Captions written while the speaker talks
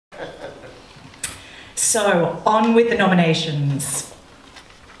So, on with the nominations.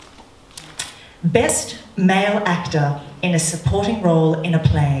 Best Male Actor in a Supporting Role in a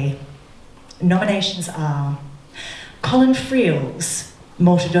Play. Nominations are Colin Friels,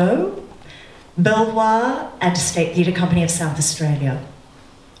 Mortadeau, Belvoir and State Theatre Company of South Australia.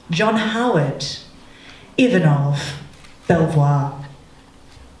 John Howard, Ivanov, Belvoir.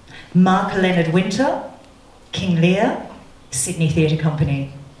 Mark Leonard Winter, King Lear, Sydney Theatre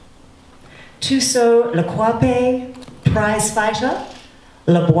Company. Tuso Lequape, Prize Fighter,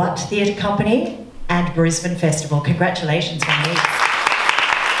 La Boite Theatre Company and Brisbane Festival. Congratulations, Monique.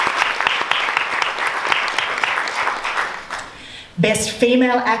 Best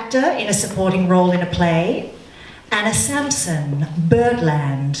Female Actor in a Supporting Role in a Play, Anna Sampson,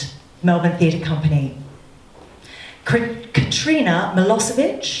 Birdland, Melbourne Theatre Company. Katrina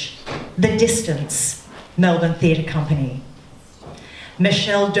Milosevic, The Distance, Melbourne Theatre Company.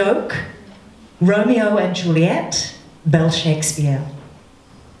 Michelle Doak, Romeo and Juliet, Bell Shakespeare.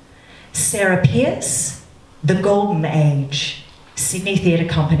 Sarah Pearce, The Golden Age, Sydney Theatre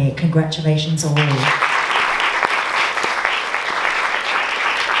Company. Congratulations all.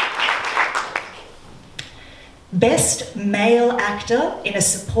 Best Male Actor in a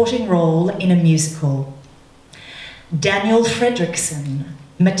Supporting Role in a Musical. Daniel Fredrickson,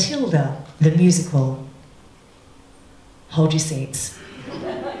 Matilda, the Musical. Hold your seats.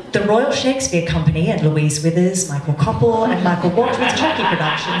 The Royal Shakespeare Company and Louise Withers, Michael Koppel and Michael Watt with Turkey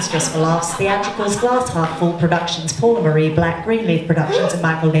Productions, Just for Laughs, Theatricals, Glass Half Full Productions, Paula Marie Black, Greenleaf Productions and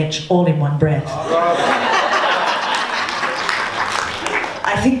Michael Lynch, all in one breath.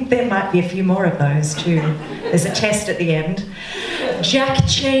 I think there might be a few more of those too. There's a test at the end. Jack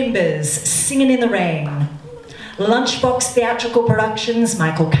Chambers, Singing in the Rain. Lunchbox Theatrical Productions,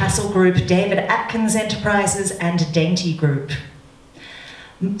 Michael Castle Group, David Atkins Enterprises and Dainty Group.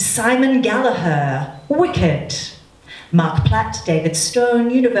 Simon Gallagher, Wicked. Mark Platt, David Stone,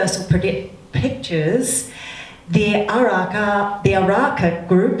 Universal Pictures, the Araka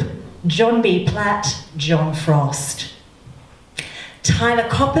Group, John B. Platt, John Frost. Tyler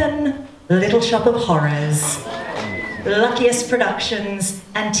Coppen, Little Shop of Horrors. Luckiest Productions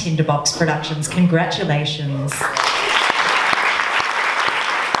and Tinderbox Productions. Congratulations.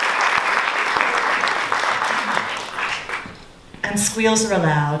 And squeals are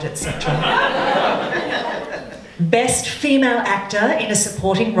allowed, etc. Best Female Actor in a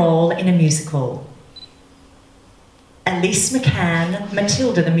Supporting Role in a Musical. Elise McCann,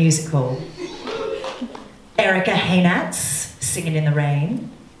 Matilda the Musical. Erica Haynatz, Singing in the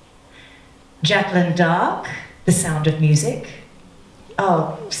Rain. Jacqueline Dark, The Sound of Music.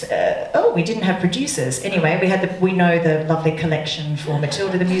 We didn't have producers. Anyway, we know the lovely collection for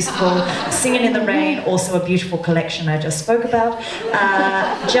Matilda the Musical, Singing in the Rain, also a beautiful collection I just spoke about.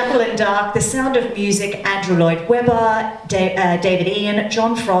 Jacqueline Dark, The Sound of Music, Andrew Lloyd Webber, David Ian,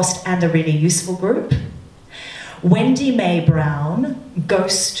 John Frost and the Really Useful Group. Wendy Mae Brown,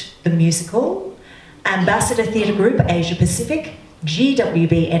 Ghost the Musical, Ambassador Theatre Group, Asia Pacific,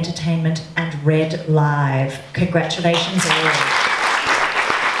 GWB Entertainment and Red Live. Congratulations all.